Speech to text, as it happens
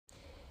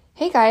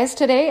Hey guys,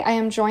 today I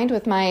am joined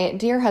with my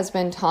dear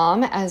husband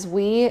Tom as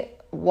we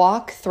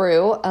walk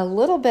through a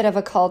little bit of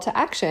a call to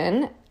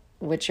action,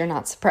 which you're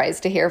not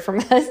surprised to hear from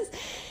us,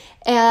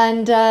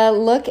 and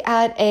look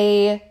at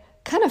a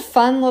kind of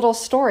fun little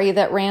story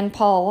that Rand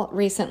Paul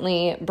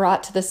recently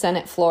brought to the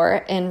Senate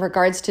floor in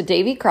regards to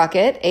Davy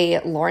Crockett,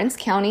 a Lawrence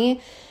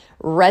County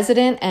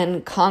resident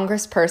and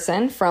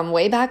congressperson from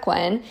way back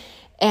when,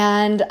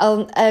 and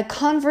a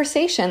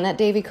conversation that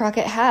Davy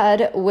Crockett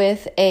had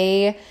with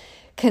a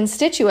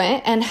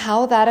constituent and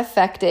how that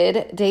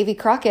affected Davy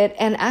Crockett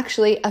and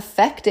actually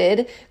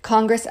affected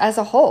Congress as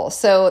a whole.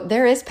 So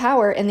there is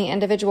power in the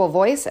individual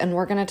voice, and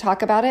we're going to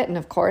talk about it. And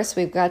of course,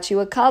 we've got you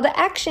a call to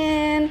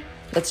action.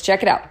 Let's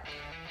check it out.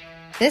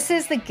 This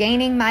is the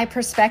Gaining My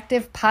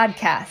Perspective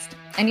podcast,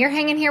 and you're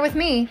hanging here with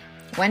me,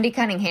 Wendy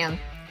Cunningham.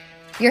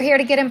 You're here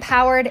to get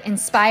empowered,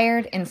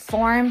 inspired,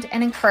 informed,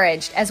 and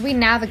encouraged as we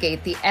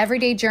navigate the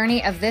everyday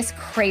journey of this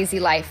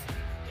crazy life.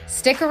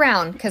 Stick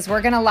around because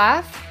we're going to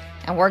laugh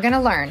and we're going to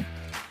learn.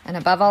 And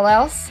above all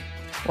else,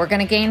 we're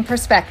going to gain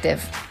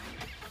perspective.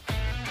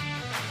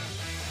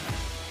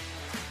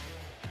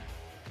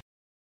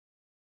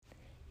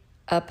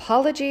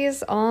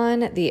 Apologies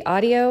on the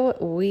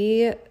audio.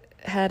 We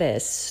had a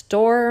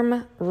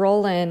storm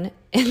rolling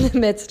in the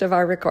midst of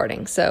our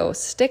recording. So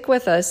stick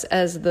with us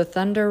as the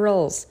thunder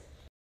rolls.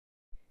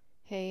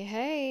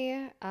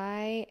 Hey,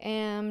 I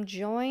am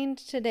joined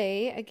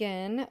today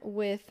again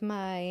with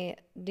my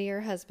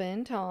dear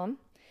husband, Tom.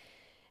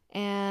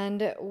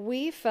 And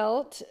we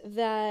felt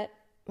that,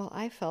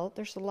 I felt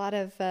there's a lot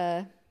of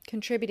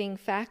contributing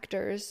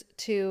factors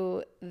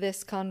to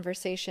this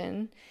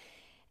conversation.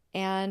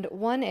 And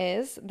one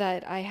is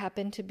that I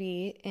happen to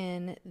be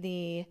in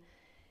the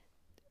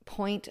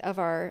point of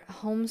our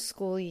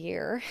homeschool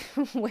year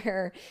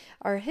where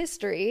our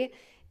history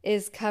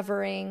is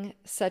covering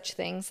such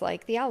things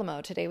like the Alamo.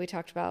 Today we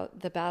talked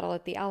about the battle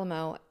at the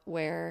Alamo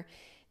where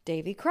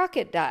Davy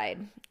Crockett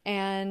died.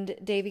 And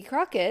Davy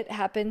Crockett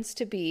happens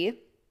to be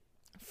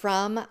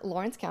from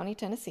Lawrence County,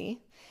 Tennessee,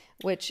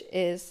 which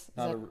is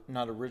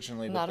not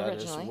originally, but that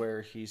is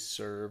where he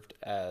served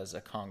as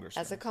a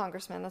congressman. As a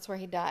congressman, that's where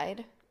he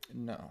died.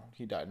 No,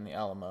 he died in the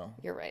Alamo.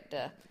 You're right,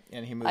 duh.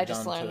 And he moved I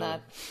just learned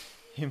that.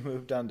 He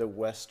moved on to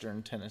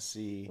Western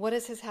Tennessee. What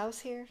is his house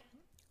here?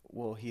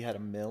 Well, he had a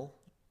mill.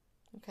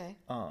 Okay.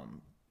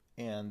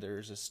 And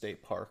there's a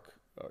state park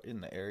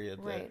in the area.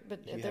 Right,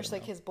 but there's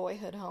like his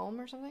boyhood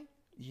home or something?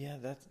 Yeah,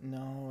 it's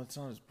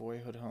not his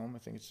boyhood home. I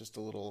think it's just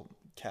a little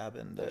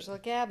cabin. There's a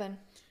cabin.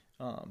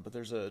 But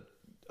there's a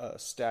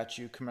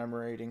statue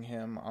commemorating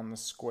him on the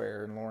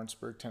square in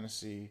Lawrenceburg,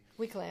 Tennessee.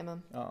 We claim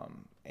him.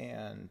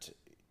 And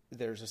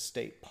there's a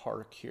state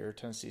park here,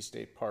 Tennessee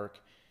State Park.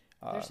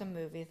 There's a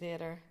movie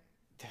theater.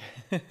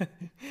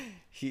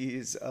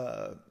 He's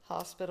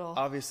hospital.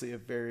 Obviously a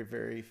very,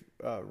 very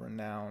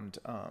renowned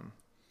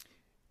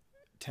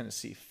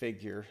Tennessee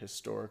figure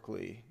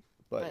historically.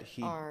 But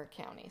our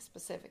county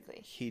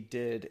specifically. He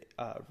did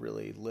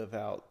really live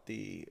out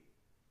the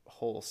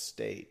whole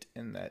state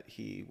in that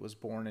he was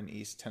born in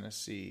East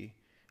Tennessee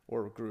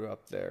or grew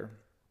up there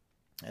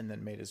and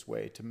then made his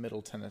way to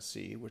Middle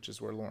Tennessee, which is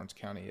where Lawrence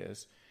County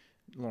is.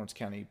 Lawrence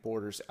County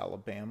borders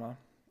Alabama,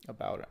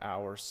 about an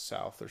hour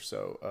south or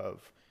so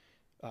of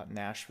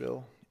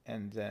Nashville.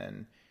 And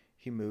then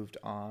he moved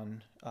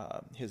on.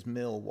 His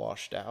mill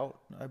washed out,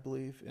 I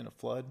believe, in a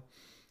flood.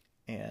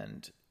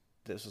 And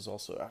this is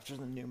also after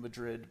the New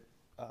Madrid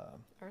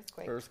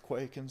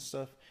earthquake and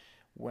stuff,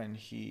 when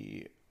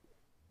he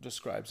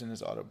describes in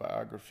his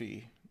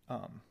autobiography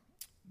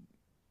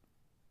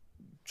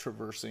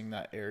traversing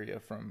that area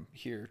from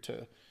here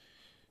to...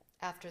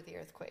 After the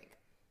earthquake.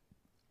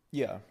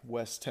 Yeah,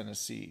 West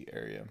Tennessee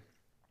area,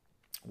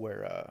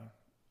 where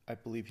I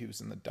believe he was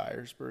in the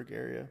Dyersburg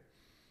area,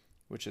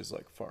 which is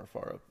like far,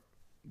 far up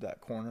that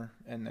corner.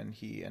 And then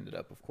he ended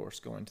up, of course,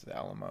 going to the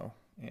Alamo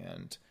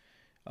and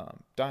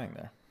dying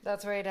there.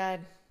 That's where he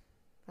died.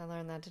 I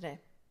learned that today.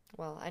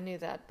 Well, I knew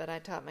that, but I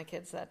taught my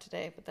kids that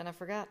today, but then I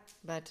forgot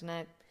by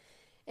tonight.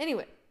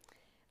 Anyway,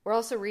 we're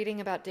also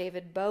reading about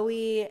David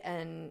Bowie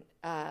and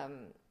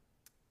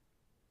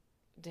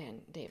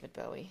David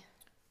Bowie.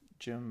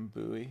 Jim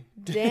Bowie.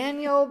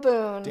 Daniel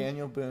Boone.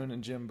 Daniel Boone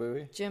and Jim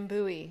Bowie. Jim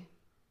Bowie.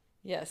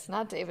 Yes,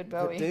 not David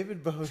Bowie. But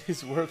David Bowie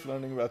is worth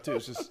learning about too.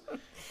 It's just,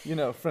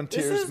 frontiersmen.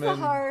 This is the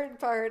hard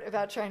part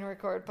about trying to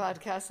record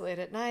podcasts late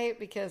at night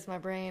because my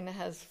brain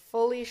has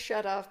fully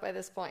shut off by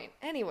this point.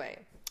 Anyway,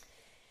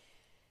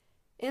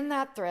 in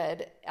that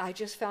thread, I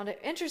just found it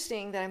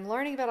interesting that I'm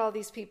learning about all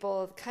these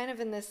people kind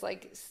of in this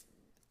like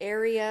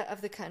area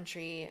of the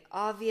country.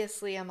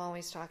 Obviously, I'm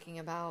always talking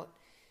about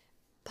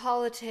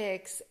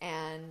politics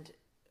and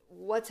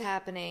what's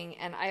happening.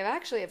 And I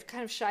actually have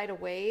kind of shied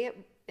away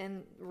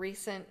in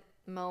recent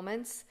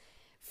moments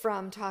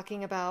from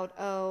talking about,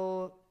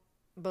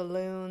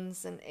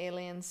 balloons and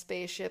alien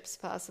spaceships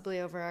possibly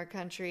over our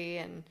country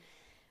and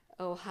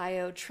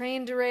Ohio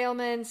train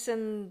derailments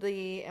and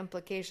the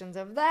implications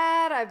of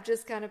that. I've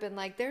just kind of been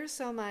like, there's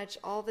so much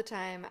all the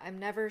time. I'm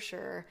never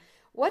sure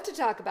what to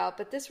talk about,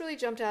 but this really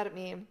jumped out at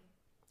me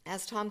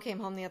as Tom came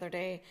home the other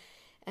day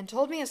and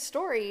told me a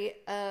story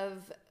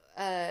of,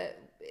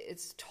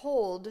 it's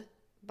told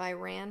by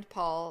Rand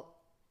Paul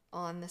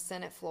on the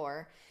Senate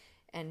floor.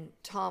 And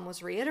Tom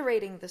was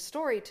reiterating the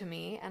story to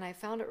me, and I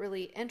found it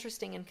really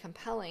interesting and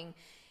compelling.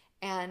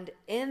 And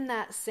in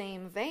that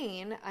same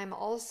vein, I'm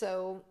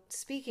also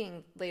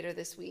speaking later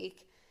this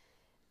week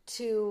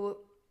to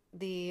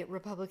the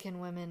Republican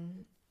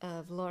women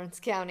of Lawrence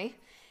County.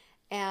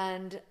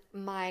 And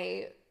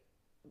my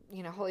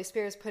Holy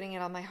Spirit is putting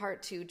it on my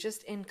heart to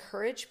just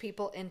encourage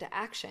people into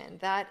action.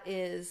 That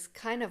is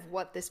kind of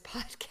what this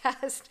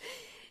podcast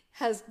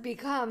has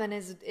become and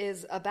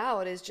is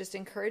about, is just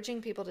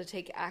encouraging people to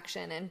take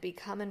action and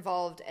become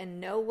involved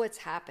and know what's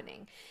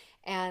happening.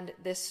 And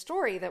this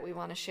story that we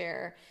want to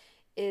share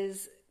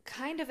is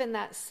kind of in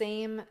that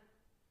same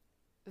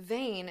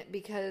vein,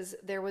 because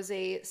there was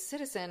a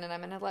citizen, and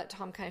I'm going to let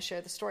Tom kind of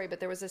share the story,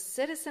 but there was a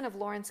citizen of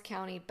Lawrence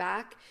County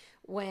back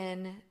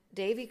when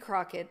Davy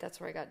Crockett, that's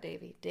where I got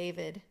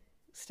David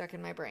stuck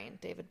in my brain.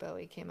 David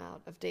Bowie came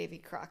out of Davy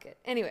Crockett.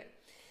 Anyway,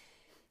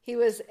 he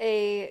was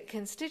a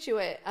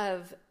constituent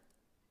of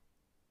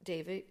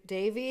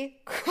Davy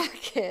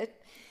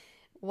Crockett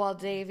while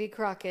Davy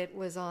Crockett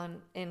was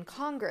in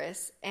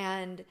Congress,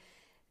 and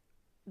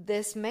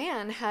this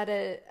man had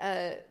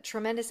a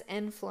tremendous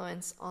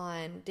influence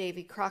on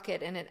Davy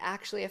Crockett, and it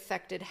actually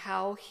affected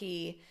how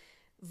he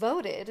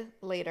voted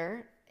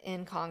later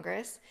in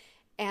Congress.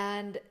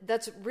 And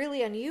that's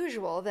really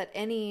unusual that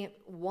any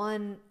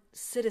one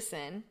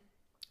citizen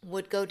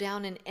would go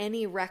down in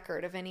any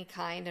record of any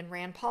kind. And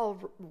Rand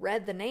Paul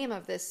read the name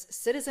of this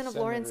citizen of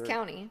Lawrence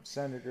County.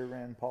 Senator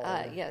Rand Paul.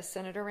 Yes,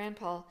 Senator Rand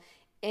Paul,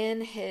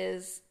 in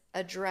his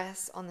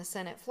address on the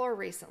Senate floor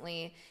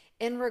recently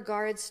in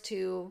regards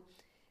to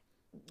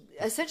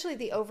essentially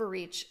the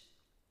overreach.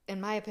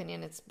 In my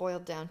opinion, it's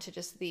boiled down to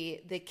just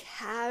the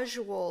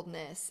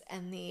casualness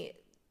and the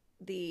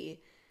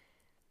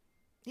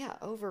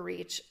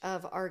overreach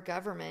of our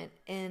government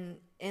in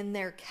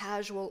their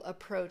casual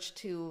approach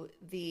to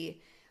the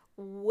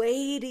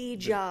weighty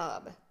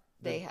job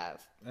they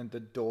have. And the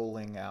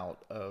doling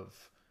out of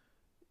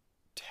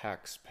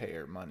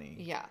taxpayer money.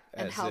 Yeah,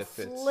 and how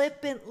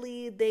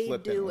flippantly they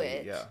do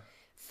it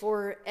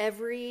for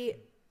every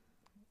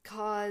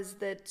cause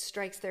that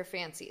strikes their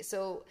fancy.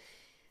 So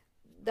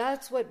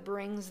that's what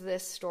brings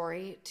this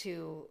story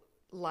to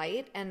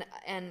light. And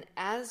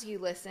as you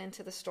listen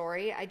to the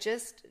story, I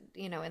just,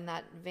 in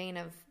that vein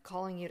of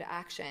calling you to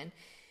action,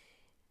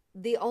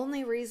 the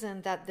only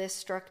reason that this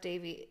struck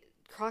Davy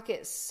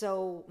Crockett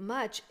so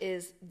much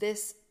is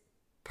this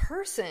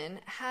person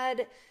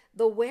had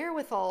the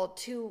wherewithal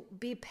to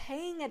be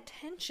paying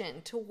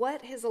attention to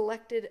what his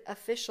elected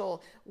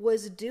official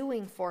was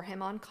doing for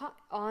him on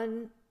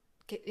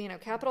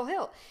Capitol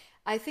Hill.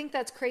 I think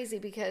that's crazy,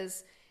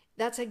 because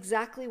that's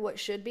exactly what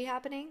should be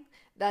happening.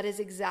 That is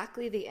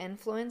exactly the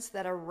influence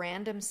that a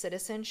random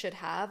citizen should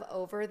have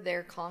over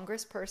their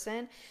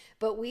congressperson.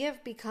 But we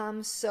have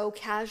become so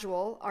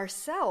casual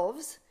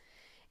ourselves,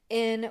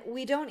 and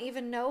we don't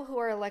even know who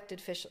our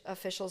elected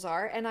officials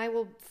are. And I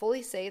will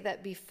fully say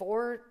that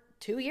before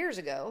 3 years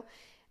ago,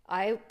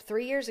 I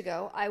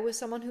was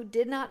someone who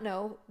did not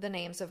know the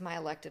names of my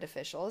elected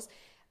officials.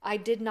 I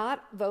did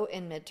not vote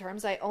in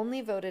midterms. I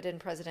only voted in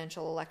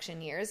presidential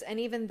election years. And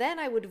even then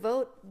I would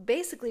vote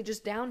basically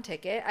just down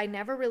ticket. I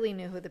never really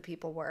knew who the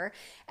people were.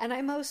 And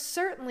I most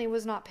certainly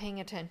was not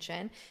paying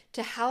attention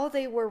to how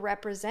they were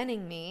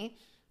representing me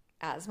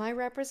as my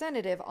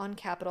representative on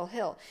Capitol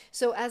Hill.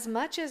 So as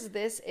much as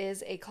this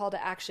is a call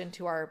to action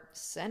to our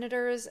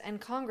senators and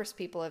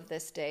congresspeople of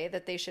this day,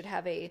 that they should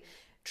have a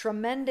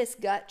tremendous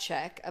gut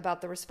check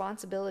about the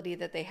responsibility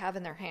that they have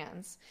in their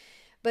hands,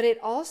 but it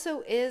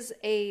also is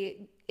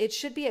it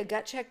should be a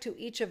gut check to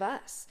each of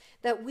us,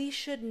 that we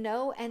should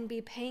know and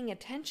be paying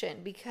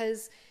attention,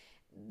 because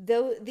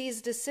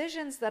these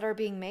decisions that are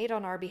being made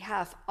on our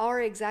behalf are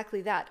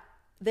exactly that.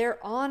 They're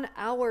on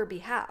our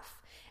behalf.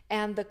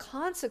 And the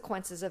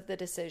consequences of the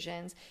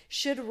decisions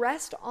should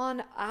rest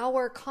on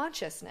our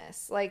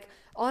consciousness, like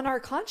on our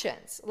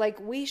conscience. Like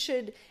we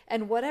should,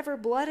 and whatever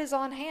blood is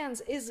on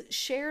hands is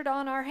shared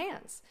on our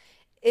hands.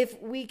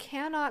 If we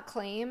cannot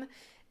claim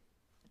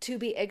to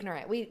be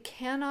ignorant, we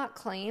cannot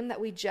claim that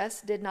we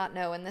just did not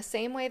know. In the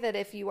same way that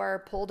if you are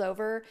pulled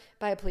over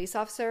by a police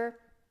officer,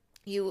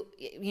 you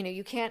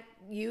can't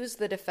use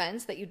the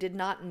defense that you did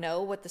not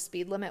know what the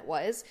speed limit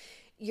was.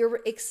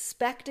 You're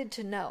expected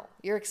to know.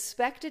 You're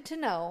expected to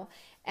know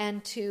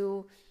and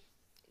to,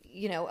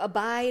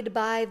 abide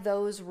by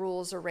those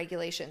rules or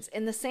regulations.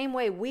 In the same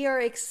way, we are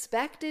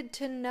expected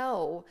to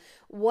know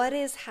what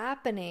is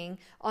happening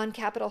on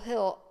Capitol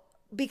Hill,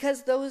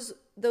 because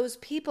those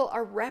people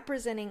are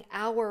representing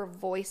our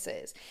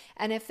voices.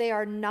 And if they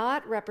are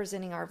not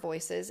representing our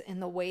voices in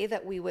the way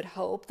that we would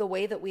hope, the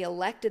way that we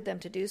elected them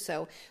to do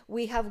so,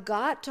 we have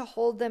got to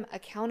hold them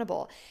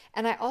accountable.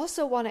 And I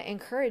also want to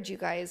encourage you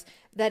guys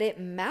that it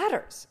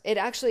matters.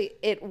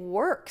 It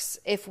works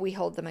if we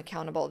hold them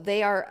accountable.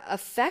 They are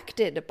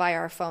affected by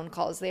our phone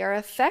calls. They are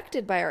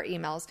affected by our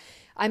emails.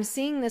 I'm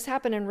seeing this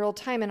happen in real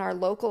time in our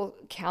local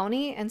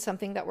county, and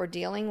something that we're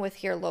dealing with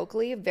here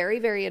locally, very,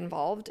 very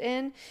involved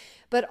in,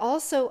 but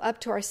also up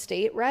to our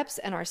state reps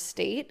and our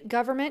state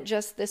government.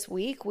 Just this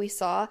week, we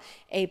saw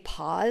a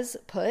pause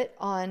put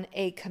on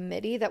a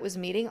committee that was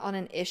meeting on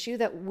an issue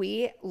that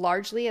we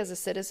largely as a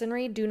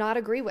citizenry do not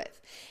agree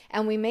with.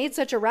 And we made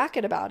such a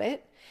racket about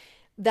it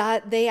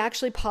that they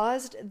actually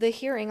paused the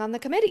hearing on the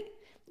committee,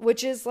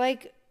 which is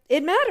like,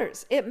 it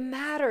matters. It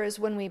matters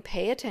when we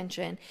pay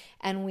attention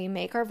and we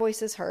make our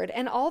voices heard.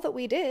 And all that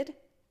we did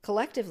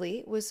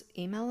collectively was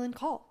email and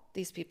call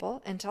these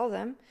people and tell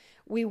them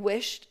we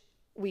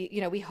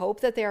hope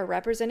that they are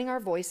representing our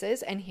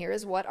voices, and here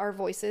is what our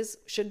voices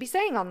should be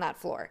saying on that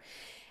floor.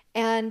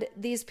 And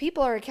these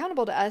people are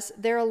accountable to us.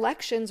 Their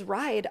elections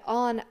ride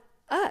on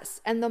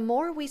us. And the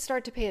more we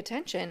start to pay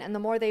attention and the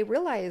more they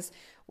realize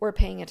we're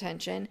paying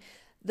attention,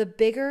 the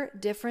bigger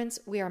difference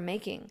we are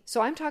making.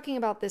 So I'm talking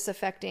about this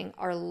affecting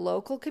our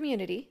local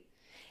community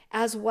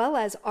as well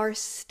as our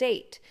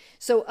state.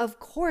 So of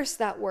course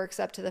that works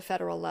up to the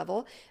federal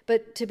level,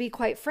 but to be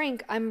quite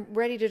frank, I'm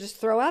ready to just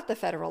throw out the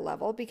federal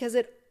level because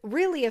it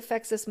really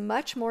affects us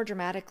much more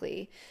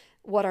dramatically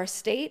what our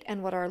state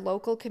and what our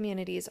local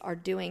communities are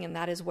doing, and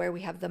that is where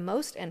we have the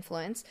most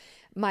influence.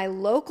 My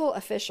local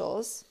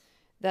officials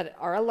that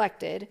are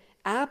elected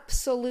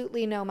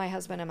absolutely know my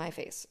husband and my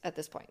face at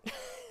this point.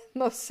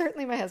 Most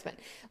certainly my husband.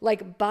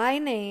 Like by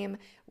name,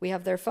 we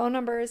have their phone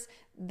numbers.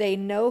 They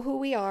know who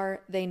we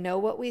are. They know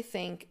what we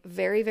think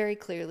very, very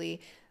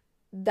clearly.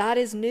 That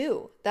is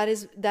new. That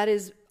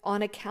is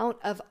on account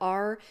of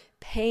our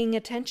paying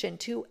attention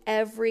to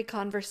every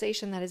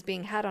conversation that is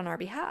being had on our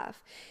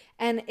behalf.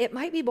 And it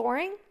might be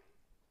boring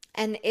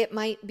and it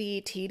might be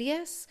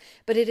tedious,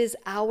 but it is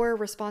our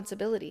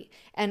responsibility.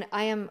 And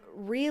I am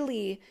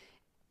really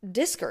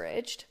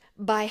discouraged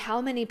by how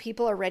many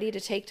people are ready to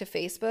take to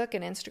Facebook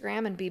and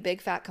Instagram and be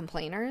big fat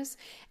complainers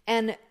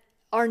and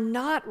are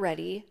not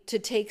ready to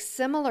take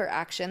similar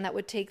action that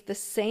would take the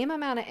same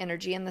amount of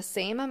energy and the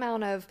same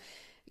amount of,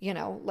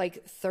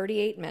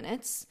 38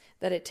 minutes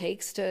that it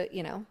takes to,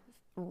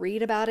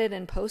 read about it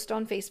and post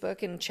on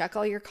Facebook and check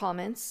all your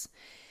comments.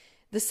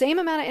 The same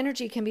amount of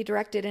energy can be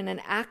directed in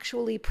an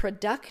actually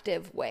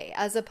productive way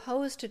as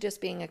opposed to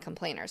just being a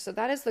complainer. So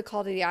that is the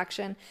call to the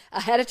action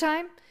ahead of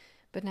time.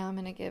 But now I'm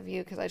going to give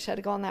you, because I just had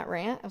to go on that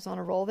rant. I was on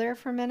a roll there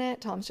for a minute.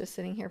 Tom's just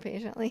sitting here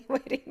patiently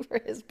waiting for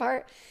his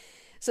part.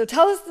 So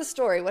tell us the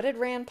story. What did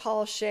Rand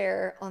Paul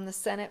share on the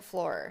Senate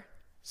floor?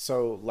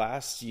 So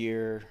last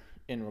year,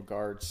 in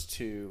regards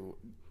to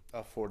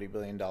a $40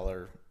 billion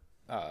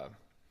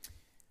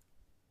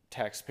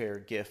taxpayer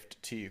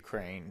gift to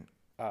Ukraine.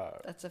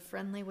 That's a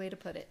friendly way to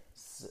put it.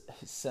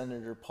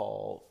 Senator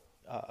Paul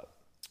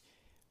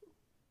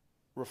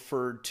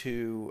referred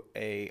to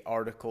an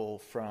article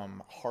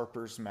from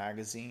Harper's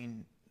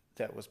Magazine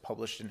that was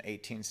published in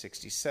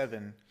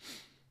 1867,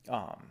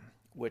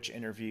 which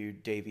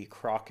interviewed Davy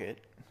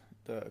Crockett,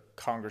 the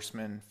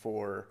congressman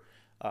for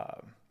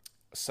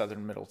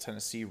southern Middle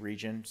Tennessee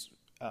regions,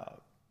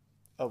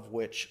 of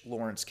which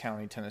Lawrence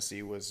County,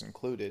 Tennessee was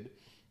included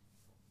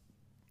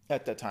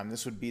at that time.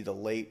 This would be the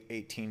late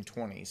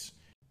 1820s.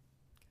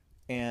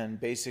 And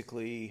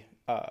basically,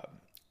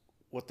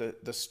 what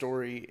the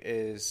story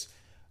is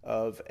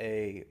of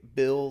a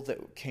bill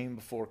that came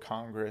before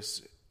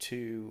Congress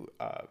to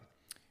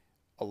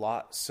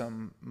allot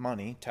some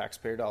money,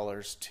 taxpayer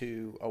dollars,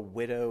 to a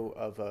widow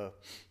of a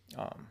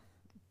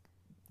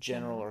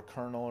general or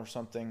colonel or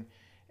something.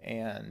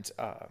 And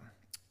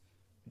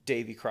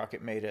Davy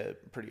Crockett made a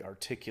pretty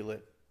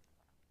articulate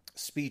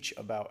speech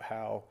about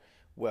how,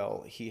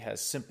 well, he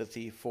has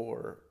sympathy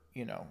for,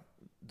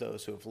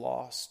 those who have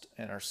lost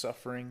and are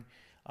suffering.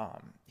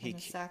 And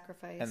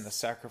the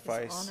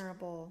sacrifice is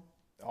honorable.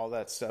 All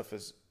that stuff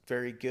is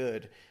very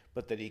good,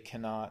 but that he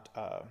cannot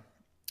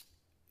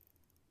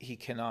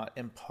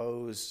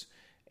impose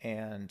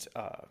and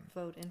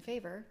vote in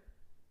favor.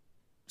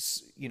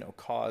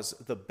 Cause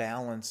the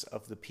balance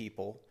of the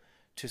people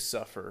to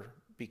suffer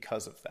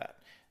because of that.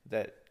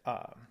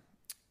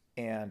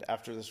 And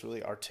after this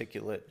really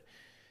articulate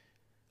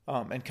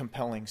and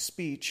compelling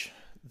speech,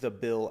 the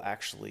bill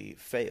actually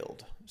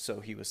failed.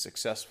 So he was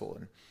successful.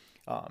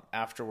 And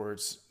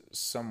afterwards,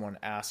 someone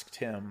asked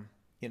him,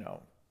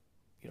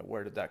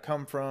 where did that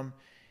come from?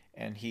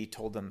 And he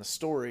told them the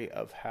story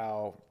of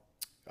how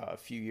a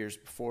few years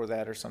before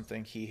that or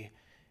something, he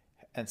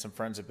and some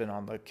friends had been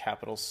on the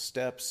Capitol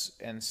steps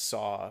and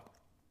saw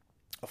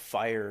a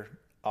fire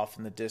off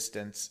in the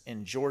distance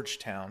in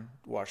Georgetown,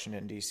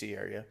 Washington, D.C.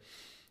 area.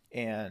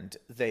 And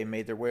they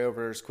made their way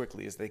over as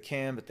quickly as they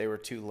can, but they were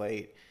too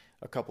late.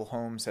 A couple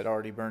homes had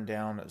already burned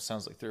down. It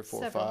sounds like 3 or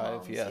 4 or 5.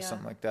 Homes, yeah,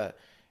 something like that.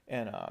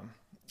 And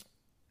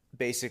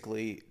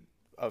basically,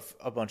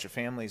 a bunch of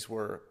families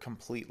were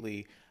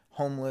completely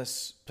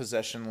homeless,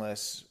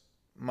 possessionless,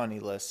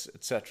 moneyless,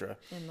 etc.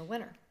 In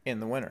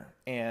the winter.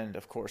 And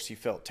of course, he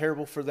felt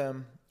terrible for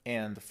them.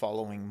 And the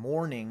following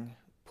morning,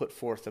 put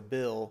forth a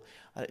bill.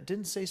 It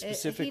didn't say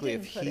specifically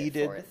if he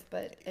did,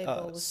 but a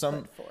bill was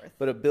put forth.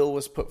 But a bill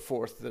was put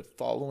forth the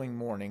following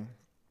morning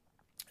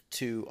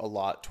to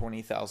allot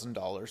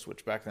 $20,000,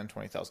 which back then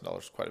 $20,000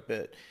 was quite a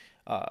bit,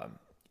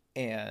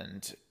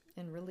 and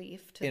in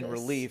relief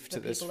to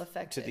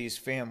these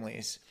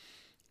families.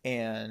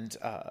 And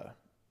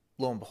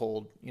lo and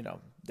behold,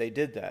 they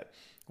did that.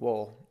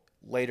 Well,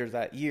 later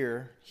that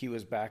year, he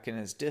was back in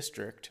his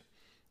district,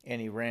 and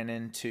he ran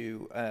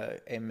into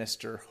a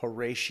Mr.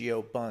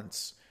 Horatio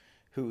Bunce,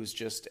 who's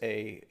just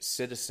a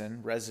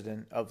citizen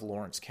resident of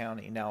Lawrence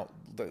County. Now,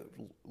 the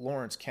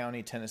Lawrence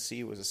County,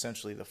 Tennessee, was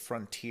essentially the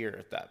frontier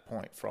at that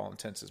point, for all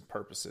intents and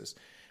purposes.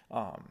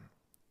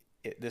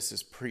 This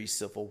is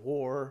pre-Civil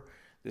War.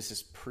 This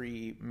is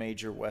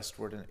pre-major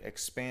westward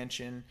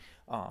expansion.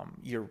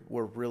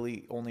 We're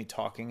really only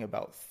talking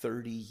about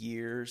 30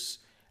 years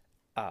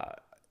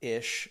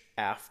ish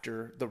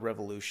after the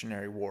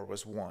Revolutionary War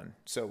was won.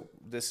 So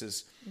this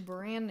is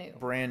brand new.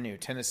 Brand new.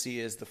 Tennessee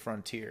is the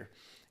frontier.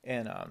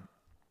 And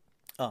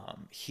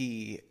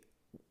he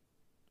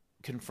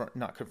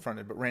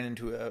ran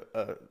into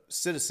a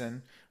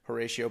citizen,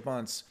 Horatio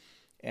Bunce,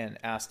 and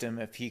asked him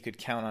if he could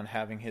count on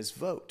having his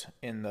vote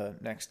in the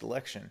next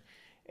election.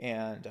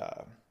 And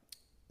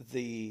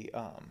the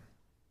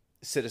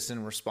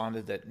citizen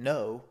responded that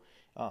no,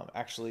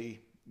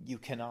 actually you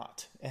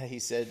cannot. And he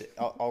said,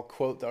 I'll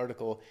quote the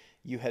article,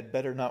 "You had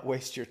better not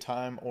waste your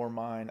time or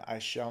mine. I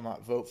shall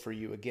not vote for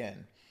you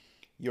again.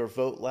 Your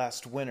vote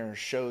last winter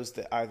shows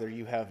that either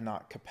you have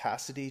not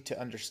capacity to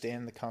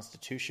understand the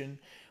Constitution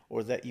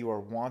or that you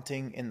are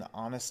wanting in the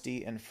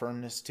honesty and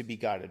firmness to be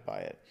guided by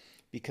it.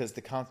 Because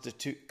the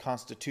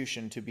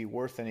Constitution, to be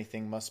worth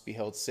anything, must be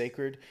held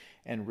sacred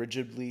and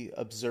rigidly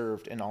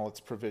observed in all its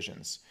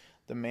provisions.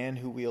 The man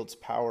who wields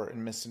power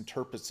and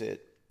misinterprets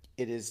it,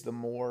 it is the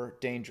more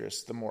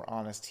dangerous, the more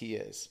honest he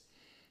is."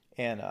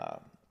 And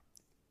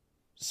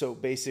so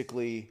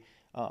basically,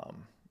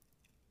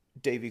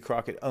 Davy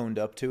Crockett owned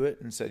up to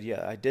it and said,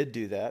 "Yeah, I did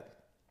do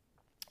that."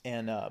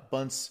 And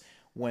Bunce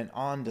went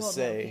on to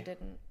say, "No,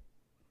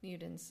 you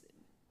didn't.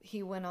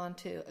 He went on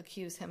to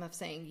accuse him of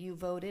saying, you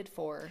voted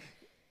for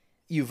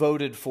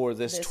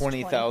this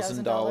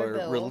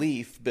 $20,000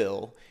 relief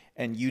bill,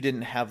 and you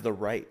didn't have the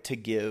right to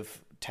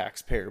give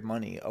taxpayer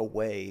money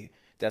away.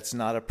 That's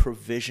not a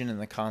provision in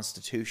the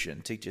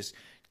Constitution to just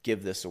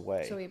give this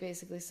away." So he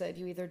basically said,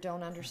 you either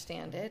don't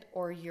understand it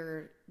or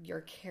you're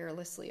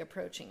carelessly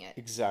approaching it.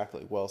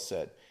 Exactly. Well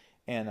said.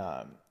 And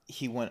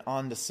he went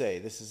on to say,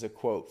 this is a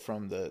quote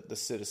from the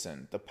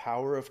citizen, "The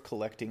power of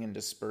collecting and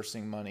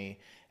dispersing money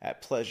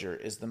at pleasure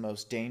is the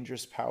most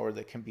dangerous power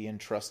that can be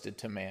entrusted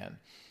to man.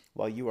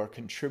 While you are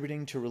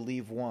contributing to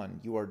relieve one,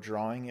 you are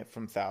drawing it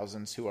from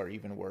thousands who are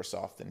even worse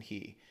off than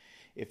he.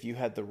 If you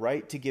had the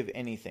right to give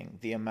anything,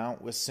 the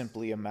amount was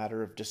simply a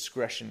matter of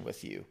discretion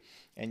with you,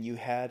 and you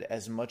had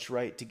as much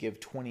right to give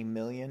 20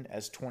 million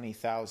as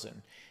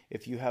 20,000.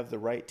 If you have the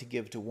right to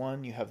give to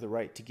one, you have the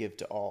right to give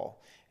to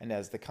all. And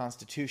as the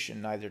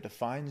Constitution neither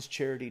defines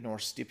charity nor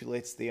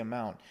stipulates the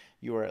amount,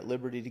 you are at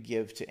liberty to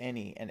give to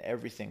any and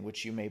everything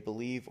which you may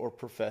believe or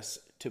profess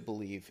to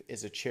believe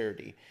is a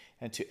charity,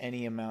 and to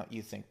any amount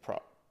you think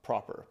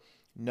proper.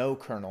 No,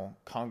 Colonel,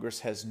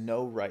 Congress has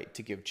no right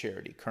to give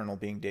charity," Colonel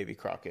being Davy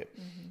Crockett.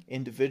 "Mm-hmm.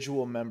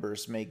 Individual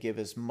members may give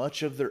as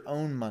much of their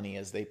own money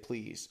as they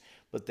please,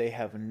 but they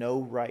have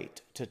no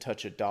right to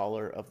touch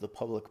 $1 of the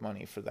public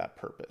money for that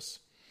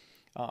purpose."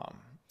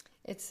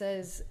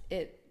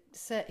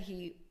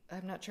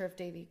 I'm not sure if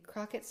Davy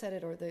Crockett said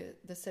it or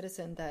the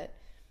citizen, that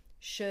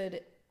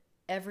should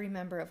every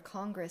member of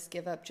Congress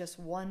give up just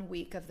 1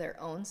 week of their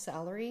own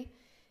salary,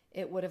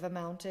 it would have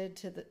amounted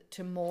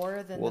to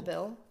more than the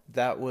bill.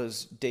 That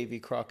was Davy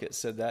Crockett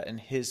said that in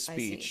his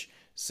speech,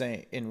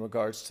 saying in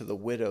regards to the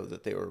widow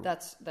that they were.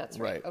 That's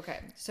right.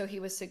 Okay, so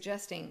he was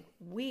suggesting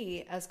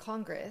we as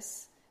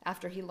Congress,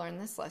 after he learned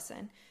this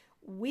lesson,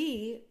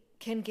 we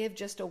can give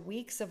just a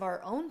week's of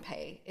our own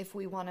pay if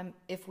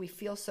we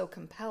feel so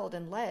compelled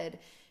and led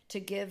to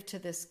give to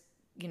this,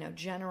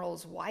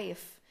 general's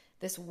wife,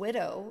 this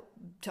widow,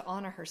 to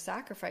honor her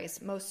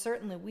sacrifice. Most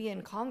certainly we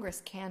in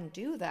Congress can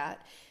do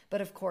that.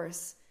 But of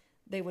course,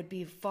 they would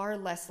be far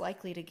less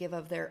likely to give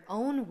of their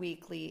own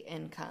weekly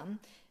income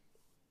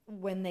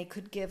when they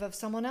could give of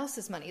someone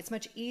else's money. It's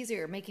much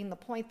easier, making the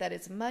point that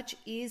it's much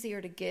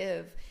easier to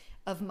give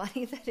of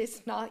money that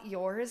is not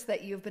yours,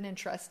 that you've been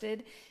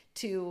entrusted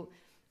to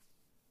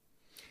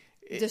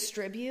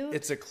distribute.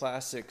 It's a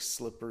classic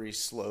slippery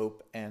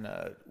slope, and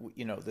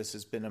this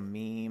has been a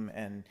meme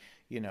and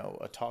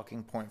a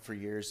talking point for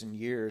years and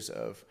years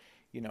of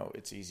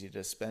it's easy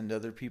to spend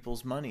other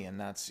people's money, and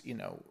that's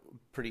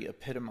pretty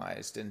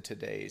epitomized in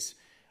today's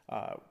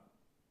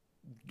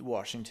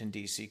Washington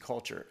D.C.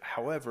 culture.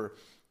 However,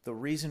 the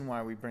reason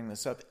why we bring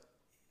this up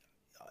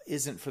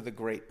isn't for the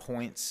great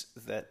points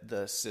that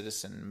the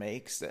citizen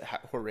makes, that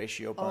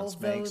Horatio Bunce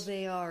makes. Although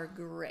they are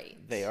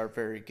great. They are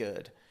very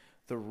good.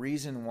 The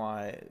reason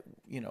why,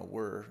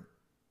 we're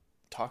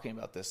talking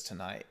about this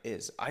tonight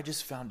is I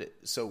just found it.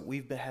 So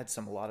we've had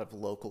a lot of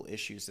local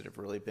issues that have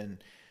really been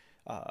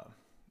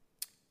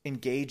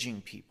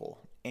engaging people.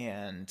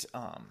 And,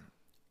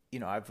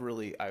 I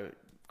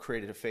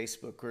created a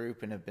Facebook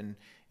group and have been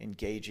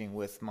engaging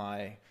with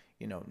my,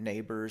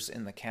 neighbors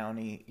in the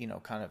county,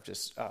 kind of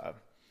just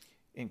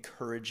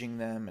encouraging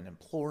them and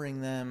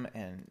imploring them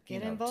and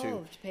get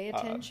involved, pay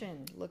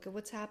attention, look at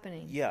what's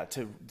happening. Yeah,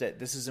 that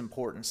this is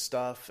important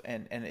stuff,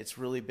 and it's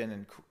really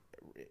been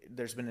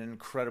there's been an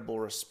incredible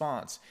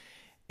response.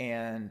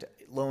 And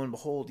lo and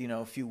behold,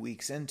 a few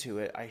weeks into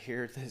it, I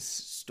hear this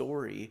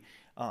story.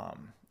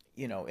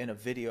 In a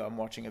video, I'm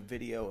watching a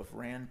video of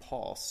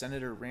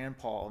Senator Rand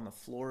Paul, on the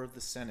floor of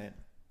the Senate,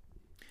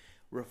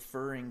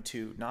 referring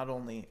to not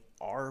only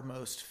our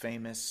most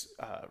famous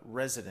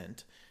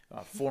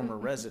former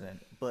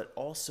resident, but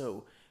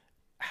also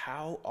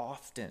how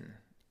often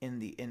in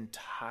the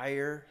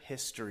entire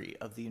history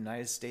of the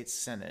United States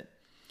Senate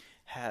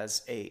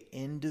has a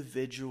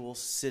individual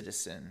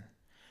citizen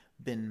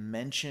been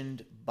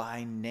mentioned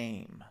by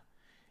name.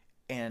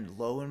 And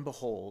lo and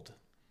behold,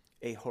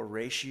 a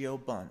Horatio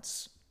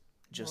Bunce,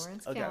 just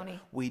Lawrence a County. guy.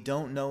 We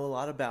don't know a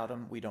lot about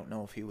him. We don't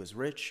know if he was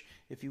rich,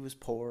 if he was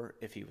poor,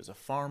 if he was a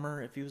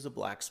farmer, if he was a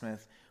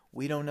blacksmith.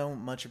 We don't know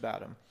much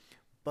about him.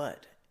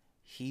 But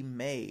he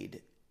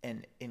made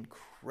an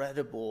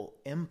incredible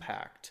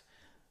impact,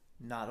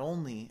 not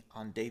only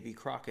on Davy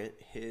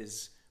Crockett,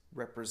 his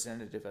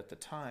representative at the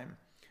time,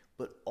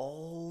 but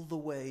all the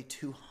way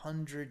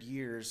 200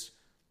 years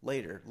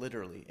later,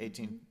 literally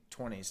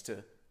 1820s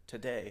to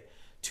today,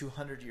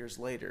 200 years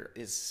later,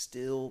 is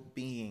still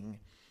being,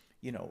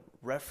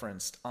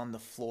 referenced on the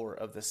floor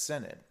of the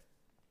Senate.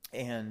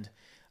 And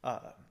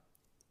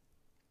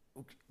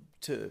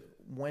to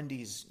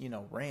Wendy's,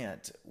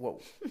 rant,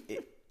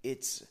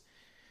 it's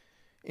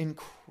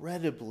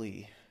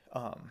incredibly,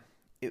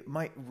 it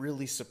might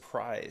really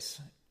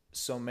surprise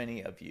so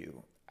many of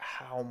you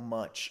how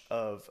much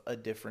of a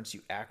difference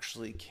you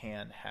actually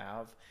can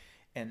have.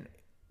 And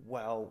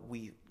while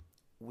we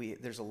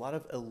there's a lot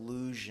of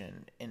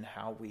illusion in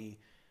how we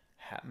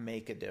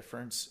make a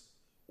difference,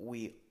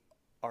 we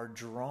are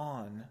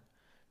drawn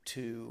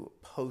to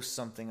post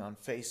something on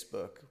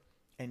Facebook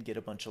and get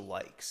a bunch of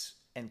likes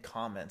and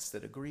comments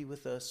that agree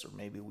with us, or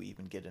maybe we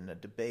even get in a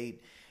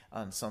debate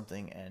on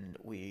something and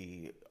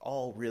we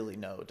all really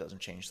know it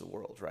doesn't change the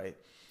world, right?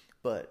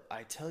 But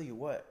I tell you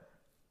what,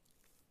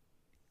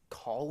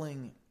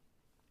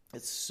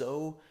 it's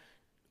so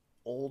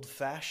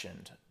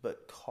old-fashioned,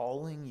 but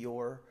calling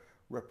your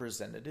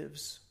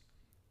representatives,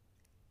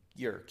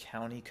 your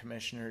county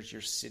commissioners,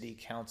 your city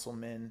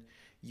councilmen,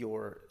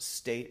 your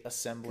state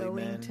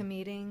assemblymen, going to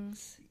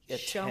meetings,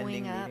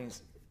 showing up,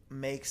 meetings,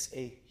 makes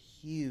a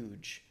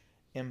huge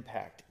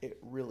impact. It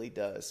really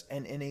does.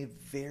 And in a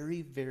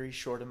very, very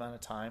short amount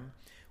of time,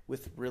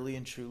 with really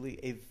and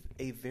truly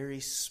a very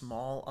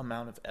small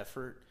amount of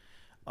effort,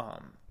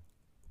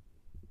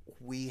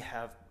 we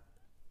have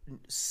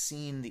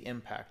seen the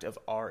impact of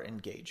our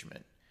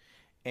engagement.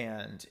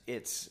 And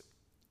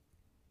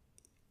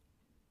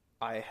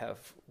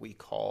we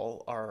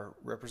call our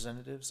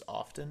representatives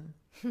often,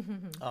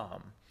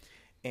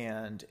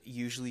 and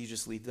usually you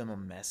just leave them a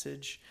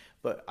message.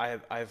 But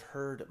I've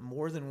heard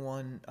more than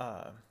one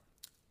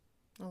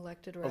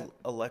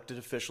elected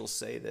officials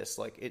say this.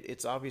 Like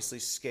it's obviously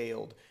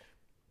scaled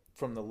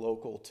from the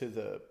local to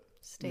the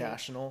state,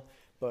 national.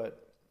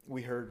 But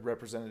we heard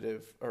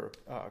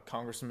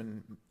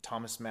Congressman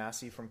Thomas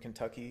Massie from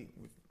Kentucky.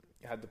 We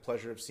had the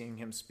pleasure of seeing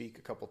him speak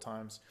a couple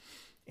times,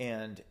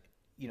 and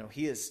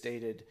he has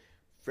stated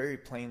very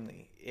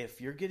plainly, if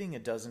you're getting a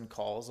dozen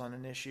calls on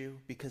an issue,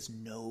 because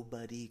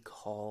nobody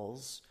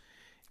calls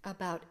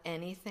about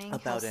anything,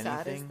 how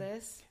sad is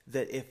this?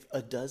 That if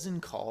a dozen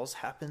calls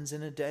happens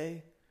in a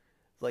day,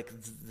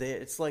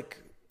 it's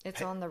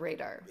on the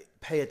radar.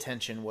 Pay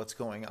attention what's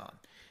going on.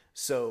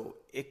 So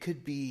it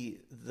could be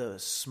the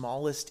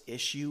smallest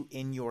issue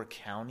in your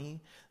county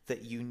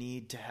that you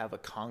need to have a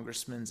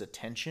congressman's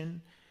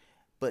attention.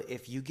 But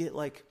if you get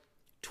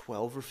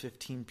 12 or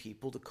 15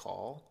 people to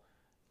call,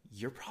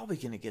 you're probably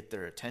going to get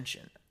their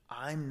attention.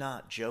 I'm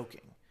not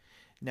joking.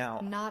 Now,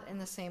 not in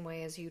the same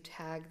way as you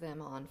tag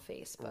them on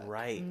Facebook.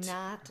 Right.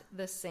 Not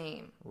the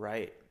same.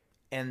 Right.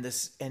 And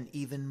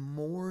even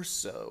more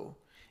so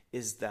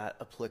is that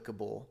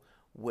applicable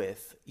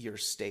with your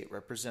state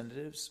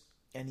representatives,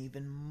 and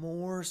even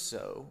more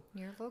so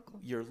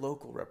your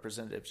local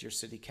representatives, your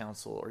city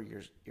council or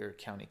your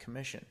county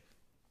commission.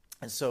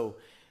 And so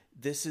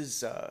this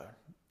is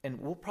and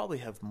we'll probably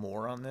have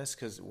more on this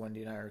because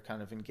Wendy and I are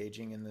kind of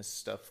engaging in this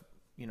stuff,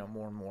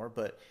 more and more,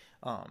 but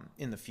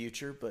in the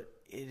future. But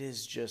it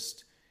is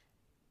just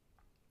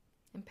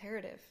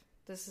imperative.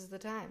 This is the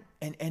time.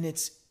 And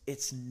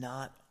it's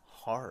not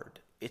hard.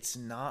 It's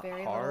not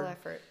very hard. Little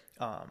effort.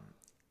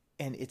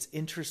 And it's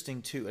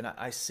interesting too. And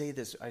I say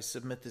this, I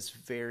submit this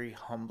very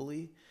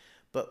humbly,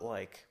 but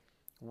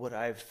what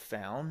I've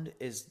found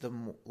is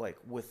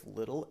with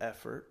little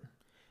effort,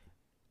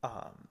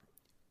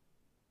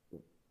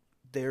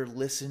 they're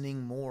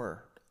listening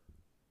more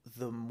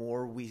the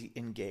more we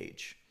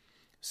engage.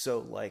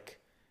 So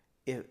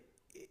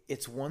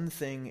it's one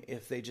thing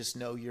if they just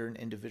know you're an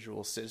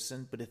individual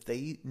citizen, but if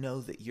they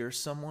know that you're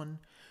someone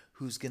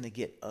who's going to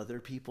get other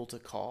people to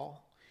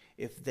call,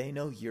 if they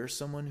know you're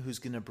someone who's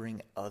going to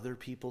bring other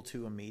people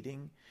to a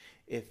meeting,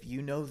 if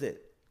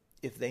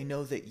they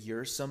know that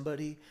you're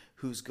somebody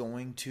who's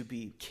going to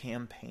be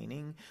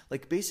campaigning,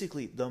 like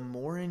basically the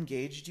more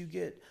engaged you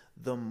get,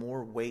 the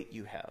more weight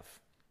you have,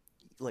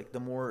 like the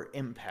more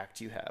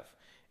impact you have.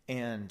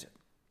 And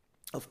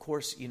of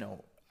course,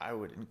 I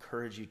would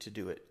encourage you to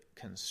do it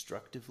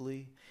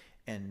constructively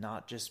and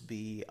not just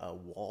be a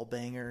wall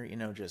banger,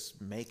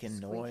 just making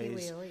Squeaky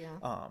noise. wheel,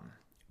 yeah.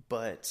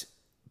 But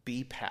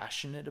be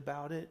passionate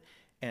about it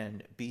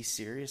and be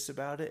serious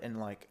about it.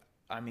 And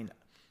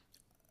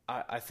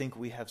I think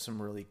we have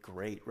some really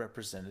great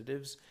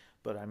representatives,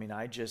 but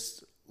I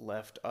just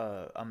left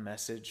a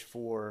message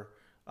for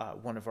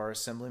one of our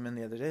assemblymen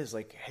the other day. Is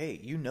like, hey,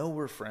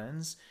 we're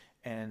friends,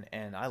 and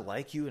I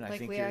like you, and I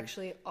think we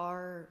actually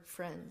are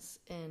friends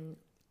in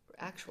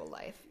actual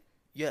life.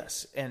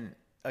 Yes, and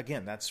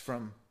again, that's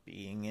from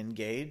being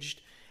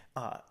engaged,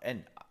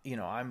 and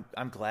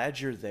I'm glad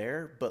you're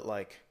there, but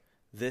like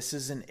this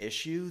is an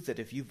issue that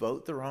if you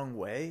vote the wrong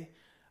way,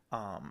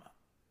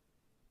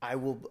 I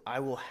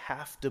will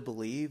have to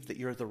believe that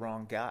you're the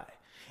wrong guy.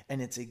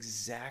 And it's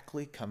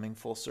exactly coming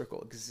full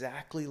circle,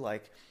 exactly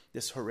like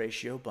this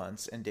Horatio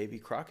Bunce and Davy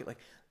Crockett. Like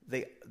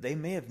they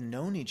may have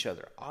known each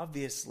other.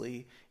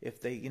 Obviously, if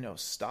they,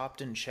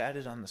 stopped and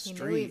chatted on the street.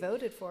 He knew he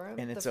voted for him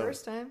the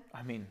first time.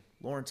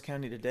 Lawrence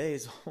County today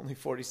is only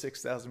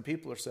 46,000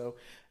 people or so.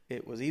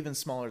 It was even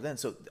smaller then.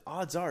 So the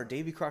odds are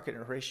Davy Crockett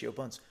and Horatio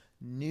Bunce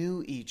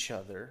knew each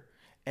other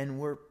and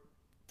were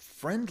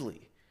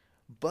friendly.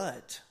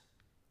 But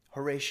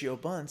Horatio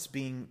Bunce,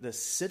 being the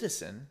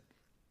citizen,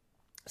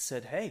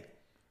 said, hey,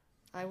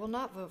 I will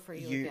not vote for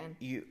you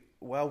again.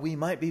 While we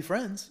might be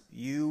friends,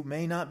 you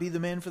may not be the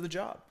man for the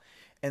job.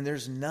 And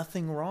there's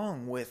nothing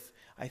wrong with,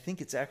 I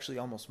think it's actually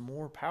almost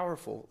more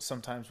powerful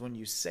sometimes when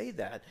you say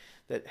that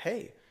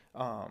hey,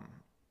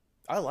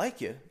 I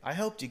like you. I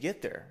helped you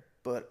get there,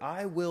 but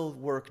I will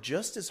work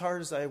just as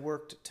hard as I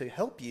worked to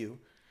help you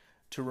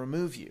to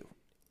remove you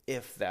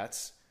if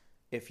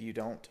you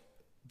don't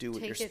do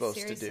what you're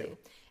supposed to do.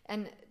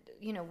 And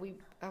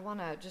I want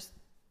to just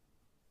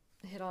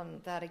hit on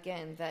that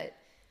again, that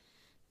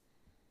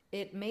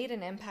it made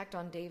an impact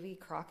on Davy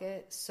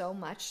Crockett so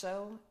much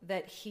so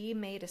that he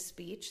made a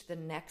speech the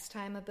next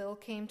time a bill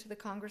came to the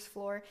Congress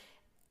floor,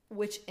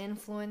 which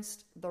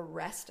influenced the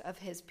rest of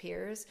his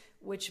peers,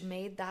 which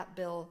made that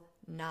bill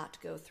not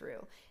go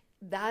through.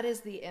 That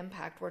is the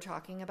impact we're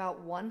talking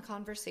about. One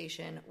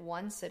conversation,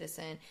 one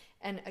citizen.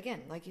 And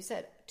again, like you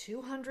said,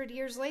 200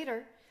 years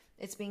later,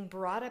 it's being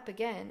brought up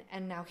again.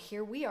 And now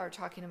here we are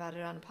talking about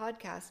it on a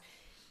podcast.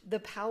 The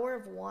power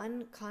of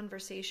one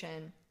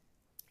conversation.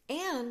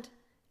 And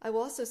I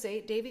will also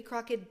say Davy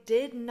Crockett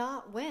did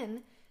not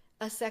win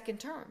a second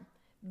term.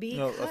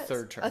 A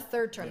third term. A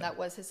third term. Yeah. That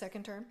was his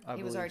second term.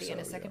 He was already in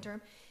a second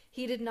term.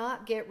 He did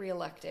not get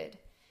reelected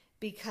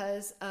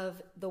because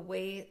of the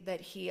way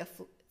that he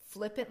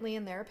flippantly,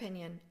 in their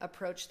opinion,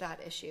 approached that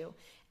issue.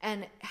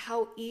 And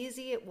how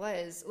easy it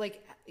was.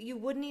 Like, you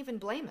wouldn't even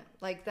blame him.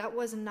 Like,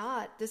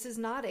 this is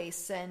not a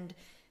send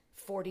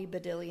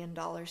 $40 billion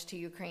to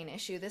Ukraine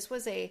issue. This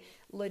was a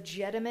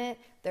legitimate,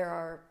 there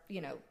are,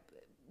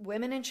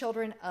 women and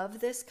children of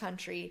this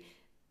country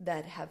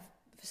that have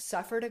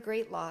suffered a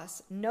great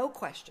loss, no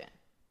question.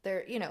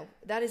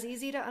 That is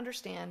easy to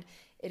understand.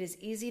 It is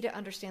easy to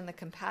understand the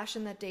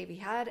compassion that Davy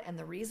had and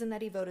the reason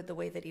that he voted the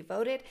way that he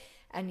voted,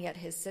 and yet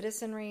his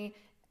citizenry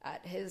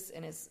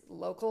in his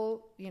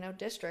local,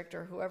 district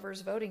or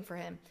whoever's voting for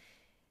him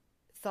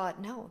thought,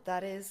 no,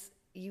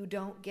 you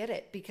don't get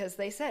it, because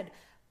they said,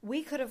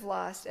 we could have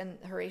lost, and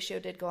Horatio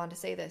did go on to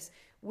say this,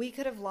 we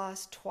could have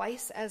lost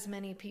twice as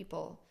many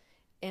people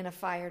in a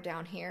fire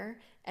down here,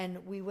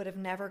 and we would have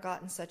never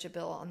gotten such a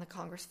bill on the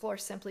Congress floor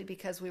simply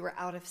because we were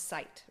out of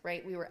sight,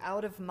 right? We were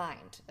out of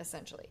mind,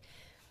 essentially.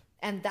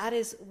 And that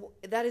is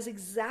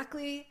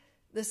exactly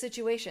the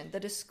situation,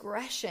 the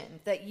discretion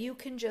that you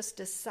can just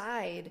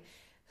decide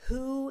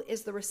who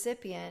is the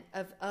recipient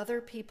of other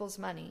people's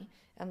money.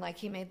 And like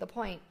he made the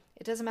point,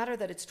 it doesn't matter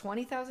that it's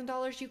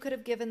 $20,000. You could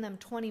have given them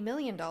 $20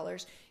 million.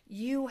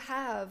 You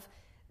have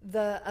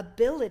the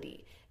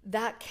ability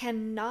that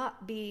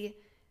cannot be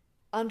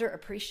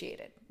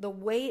underappreciated. The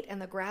weight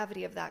and the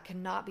gravity of that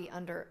cannot be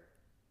underappreciated.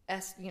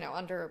 That's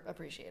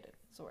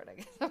the word I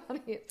guess I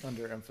want to use.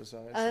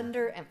 Underemphasized.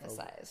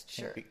 Underemphasized,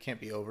 sure.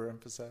 Can't be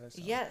overemphasized.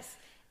 Yes.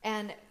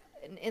 And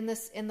in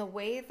the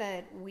way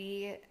that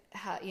we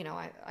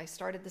I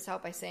started this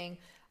out by saying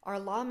our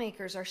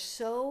lawmakers are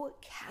so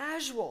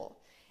casual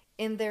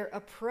in their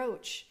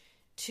approach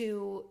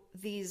to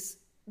these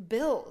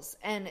bills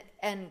and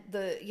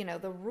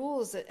the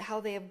rules, that how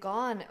they have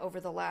gone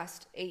over the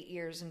last 8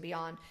 years and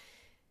beyond,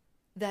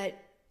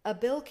 that a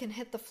bill can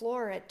hit the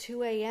floor at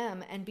 2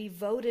 a.m. and be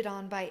voted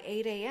on by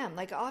 8 a.m.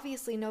 Like,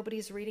 obviously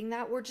nobody's reading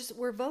that.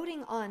 We're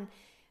voting on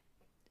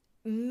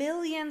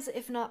millions,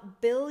 if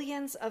not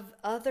billions, of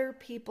other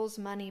people's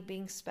money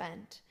being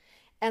spent.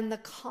 And the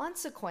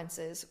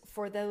consequences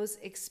for those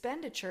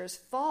expenditures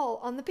fall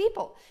on the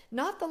people,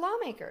 not the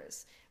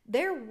lawmakers.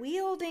 They're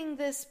wielding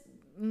this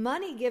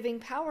money giving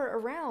power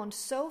around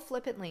so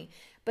flippantly.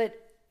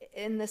 But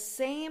in the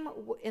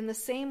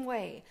same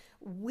way,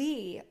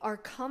 we are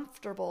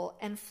comfortable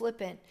and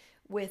flippant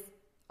with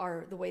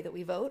the way that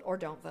we vote or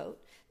don't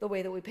vote, the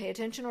way that we pay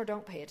attention or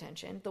don't pay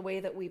attention, the way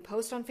that we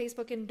post on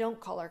Facebook and don't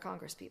call our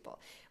congresspeople.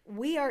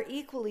 We are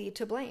equally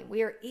to blame.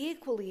 We are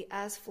equally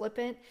as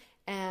flippant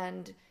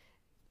and,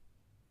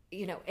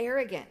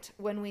 arrogant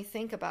when we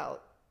think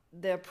about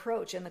the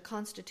approach and the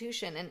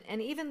Constitution,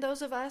 and even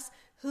those of us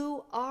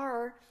who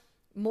are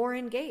more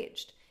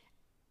engaged.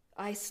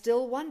 I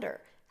still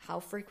wonder, how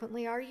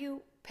frequently are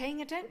you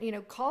paying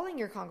attention, calling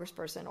your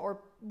congressperson or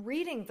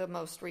reading the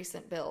most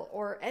recent bill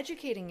or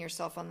educating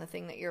yourself on the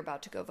thing that you're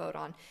about to go vote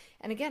on?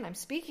 And again, I'm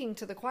speaking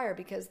to the choir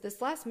because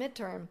this last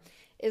midterm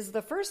is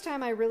the first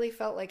time I really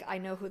felt like I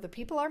know who the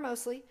people are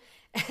mostly,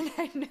 and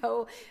I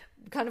know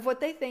kind of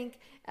what they think.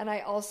 And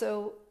I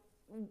also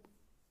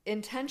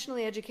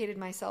intentionally educated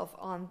myself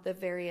on the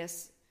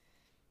various,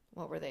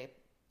 what were they?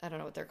 I don't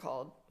know what they're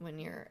called when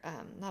you're,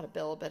 not a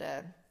bill, but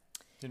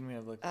didn't we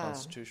have like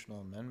constitutional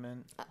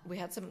amendment? We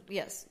had some,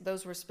 yes,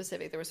 those were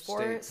specific. There was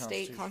 4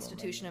 state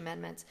constitution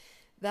amendments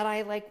that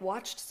I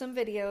watched some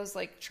videos,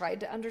 tried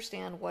to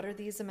understand what are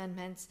these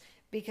amendments,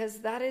 because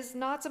that is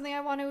not something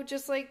I want to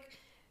just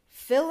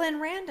fill in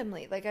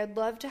randomly. I'd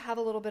love to have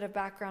a little bit of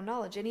background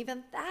knowledge. And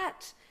even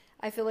that,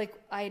 I feel like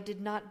I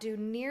did not do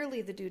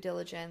nearly the due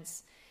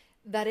diligence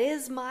that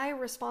is my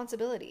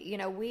responsibility.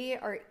 We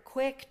are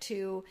quick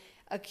to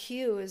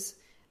accuse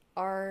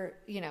our,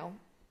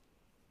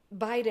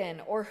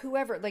 Biden or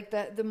whoever,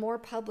 the more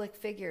public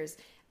figures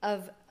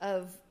of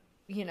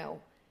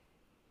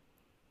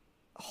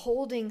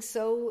holding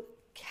so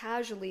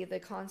casually the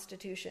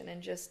Constitution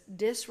and just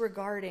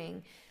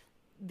disregarding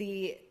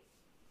the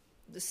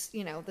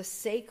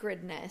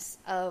sacredness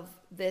of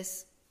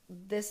this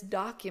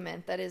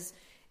document that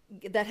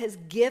has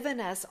given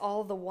us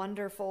all the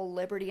wonderful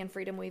liberty and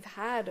freedom we've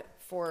had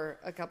for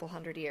a couple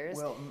hundred years.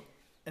 Well,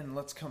 and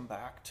let's come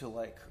back to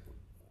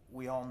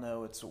we all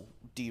know it's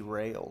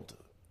derailed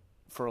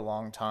for a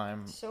long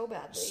time. So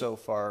badly. So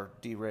far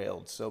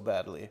derailed so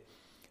badly.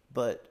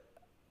 But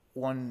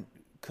one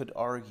could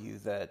argue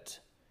that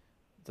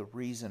the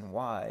reason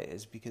why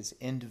is because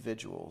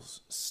individuals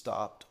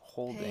stopped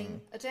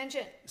holding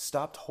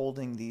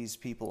these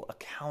people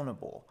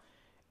accountable.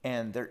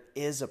 And there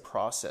is a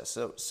process.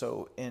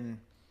 So in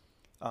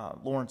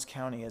Lawrence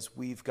County, as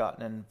we've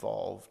gotten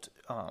involved,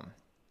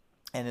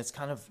 and it's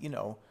kind of,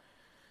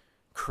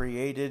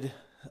 created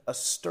a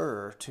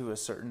stir to a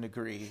certain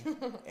degree.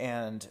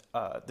 And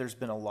there's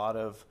been a lot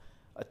of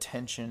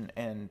attention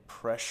and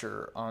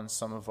pressure on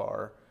some of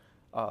our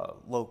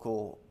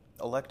local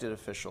elected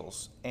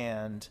officials.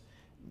 And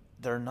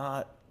they're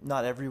not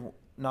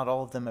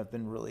all of them have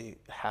been really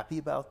happy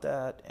about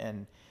that.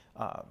 And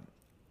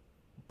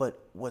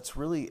but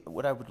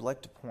what I would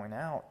like to point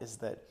out is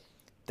that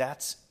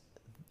that's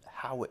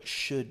how it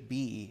should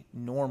be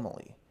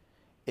normally,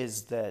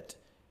 is that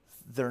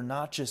they're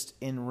not just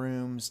in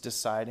rooms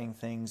deciding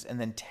things and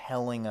then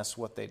telling us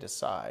what they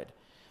decide,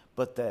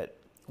 but that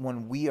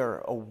when we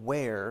are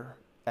aware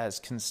as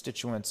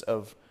constituents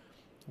of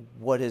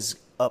what is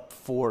up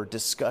for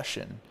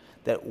discussion,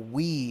 that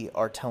we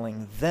are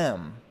telling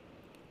them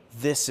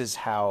this is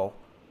how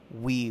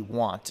we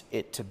want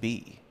it to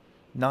be,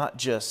 not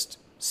just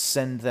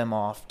send them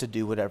off to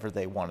do whatever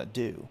they want to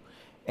do.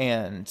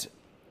 And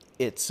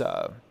it's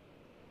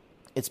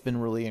been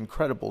really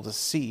incredible to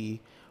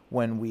see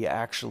when we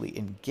actually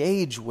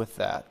engage with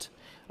that,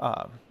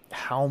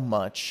 how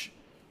much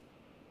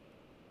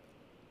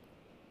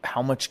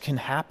can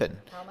happen,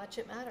 how much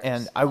it matters,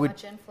 and how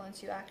much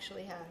influence you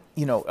actually have.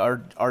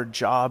 Our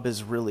job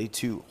is really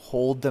to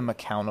hold them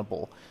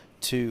accountable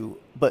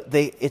but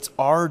it's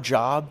our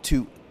job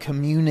to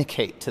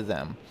communicate to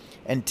them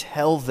and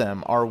tell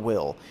them our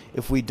will.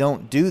 If we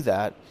don't do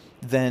that,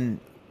 then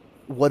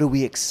what do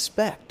we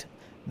expect?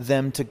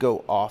 Them to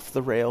go off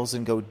the rails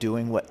and go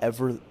doing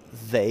whatever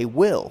they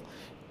will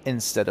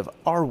instead of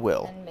our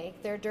will. And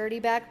make their dirty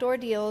backdoor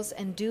deals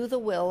and do the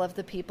will of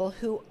the people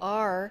who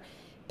are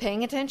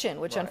paying attention,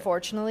 which Right.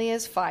 Unfortunately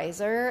is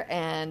Pfizer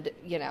and,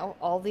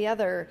 all the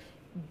other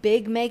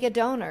big mega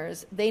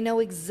donors. They know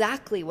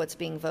exactly what's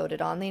being voted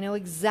on. They know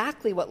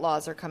exactly what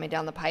laws are coming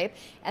down the pipe,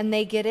 and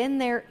they get in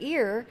their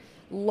ear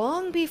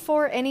long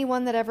before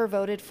anyone that ever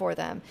voted for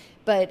them.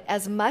 But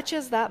as much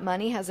as that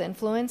money has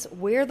influence,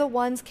 we're the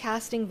ones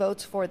casting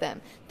votes for them.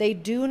 They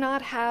do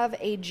not have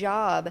a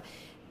job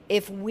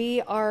if we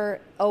are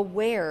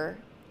aware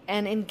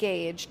and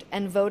engaged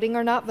and voting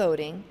or not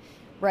voting,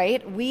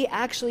 right? We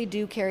actually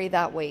do carry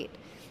that weight.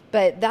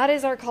 But that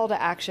is our call to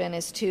action,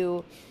 is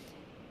to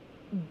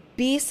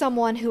be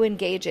someone who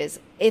engages.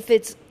 If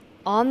it's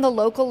on the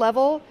local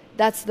level,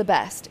 that's the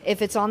best.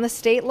 If it's on the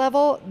state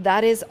level,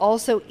 that is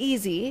also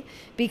easy,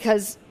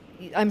 because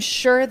I'm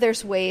sure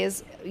there's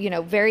ways,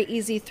 very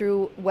easy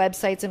through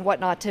websites and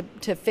whatnot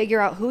to figure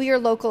out who your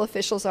local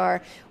officials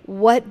are,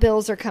 what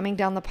bills are coming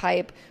down the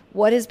pipe,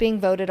 what is being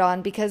voted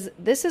on, because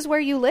this is where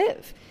you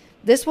live.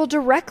 This will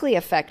directly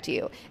affect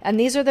you. And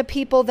these are the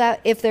people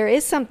that, if there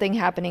is something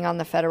happening on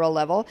the federal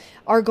level,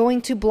 are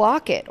going to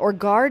block it or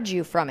guard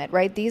you from it,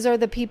 right? These are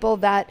the people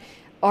that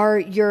are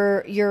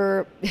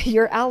your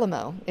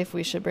Alamo, if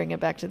we should bring it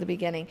back to the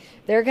beginning.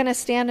 They're going to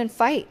stand and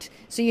fight.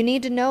 So you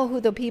need to know who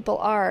the people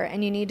are,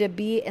 and you need to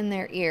be in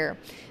their ear.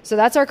 So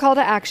that's our call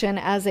to action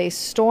as a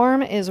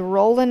storm is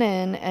rolling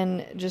in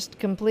and just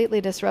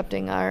completely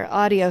disrupting our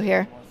audio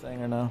here. One more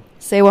thing or no?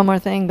 Say one more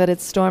thing, but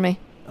it's stormy.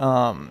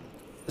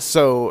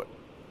 So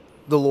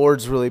the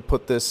Lord's really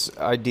put this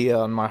idea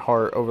on my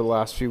heart over the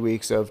last few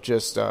weeks of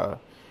just, over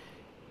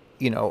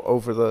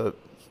the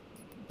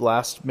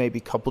last maybe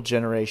couple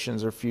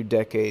generations or few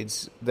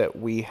decades, that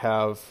we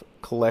have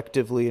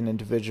collectively and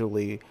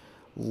individually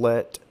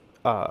let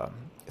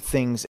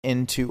things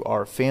into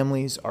our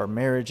families, our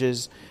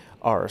marriages,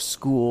 our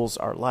schools,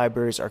 our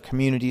libraries, our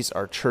communities,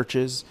 our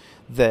churches,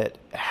 that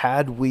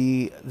had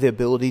we the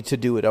ability to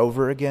do it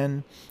over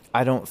again,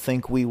 I don't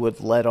think we would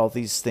let all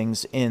these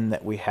things in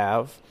that we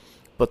have.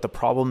 But the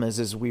problem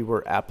is we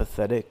were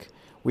apathetic,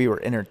 we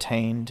were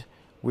entertained,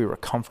 we were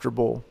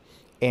comfortable,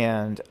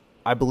 and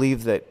I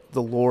believe that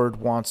the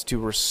Lord wants to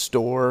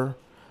restore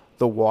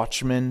the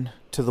watchman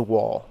to the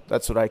wall.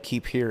 That's what I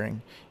keep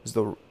hearing,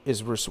 we're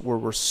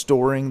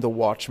restoring the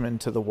watchman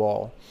to the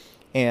wall.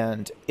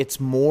 And it's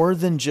more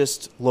than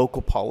just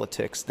local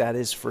politics, that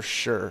is for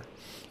sure.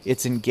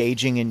 It's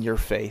engaging in your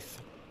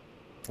faith.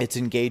 It's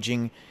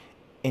engaging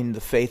in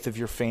the faith of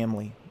your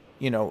family,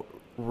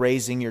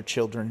 raising your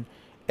children,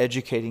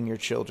 educating your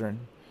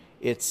children.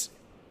 It's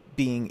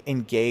being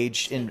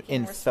engaged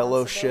in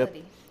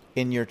fellowship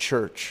in your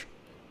church.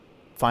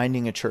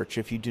 Finding a church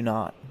if you do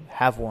not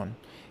have one.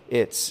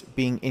 It's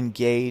being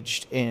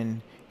engaged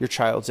in your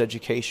child's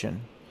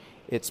education.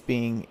 It's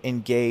being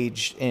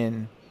engaged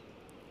in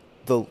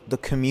the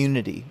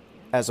community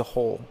as a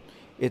whole.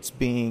 It's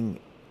being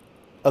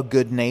a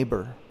good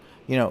neighbor,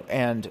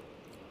 and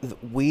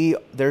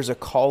there's a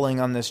calling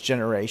on this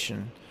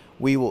generation.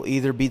 We will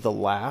either be the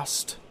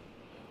last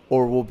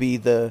or we'll be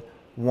the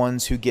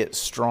ones who get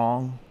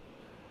strong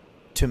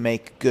to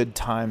make good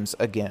times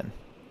again.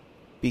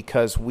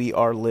 Because we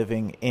are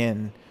living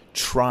in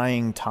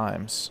trying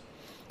times.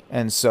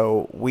 And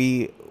so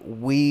we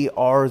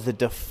are the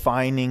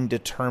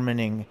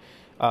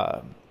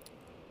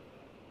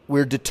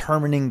we're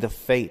determining the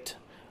fate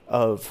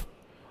of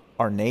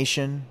our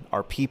nation,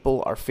 our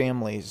people, our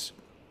families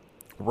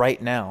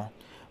right now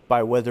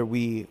by whether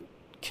we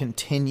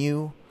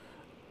continue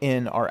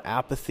in our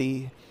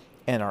apathy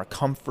and our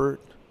comfort,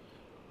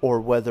 or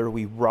whether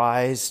we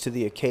rise to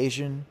the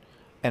occasion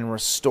and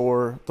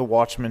restore the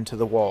watchman to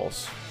the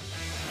walls.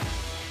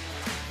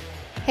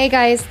 Hey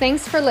guys,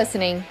 thanks for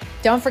listening.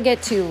 Don't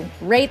forget to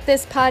rate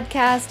this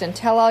podcast and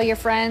tell all your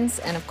friends.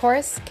 And of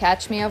course,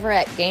 catch me over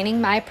at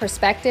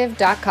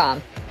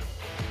gainingmyperspective.com.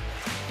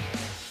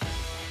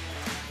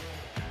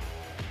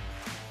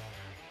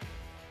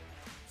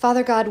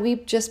 Father God, we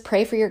just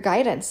pray for your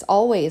guidance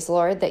always,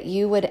 Lord, that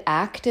you would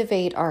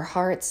activate our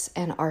hearts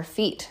and our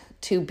feet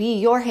to be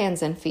your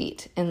hands and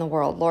feet in the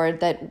world, Lord,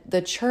 that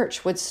the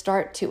church would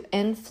start to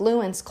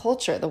influence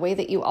culture the way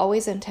that you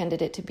always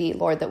intended it to be,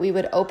 Lord, that we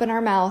would open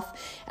our mouth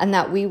and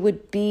that we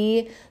would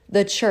be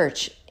the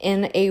church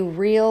in a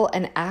real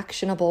and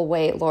actionable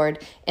way,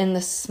 Lord, in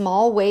the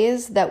small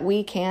ways that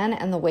we can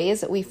and the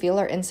ways that we feel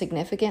are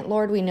insignificant,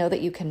 Lord. We know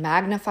that you can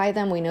magnify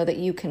them. We know that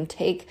you can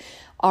take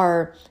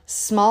our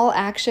small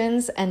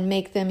actions and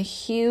make them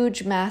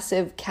huge,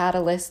 massive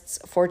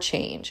catalysts for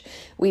change.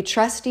 We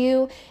trust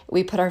you,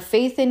 we put our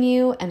faith in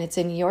you, and it's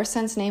in your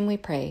Son's name we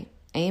pray.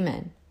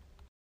 Amen.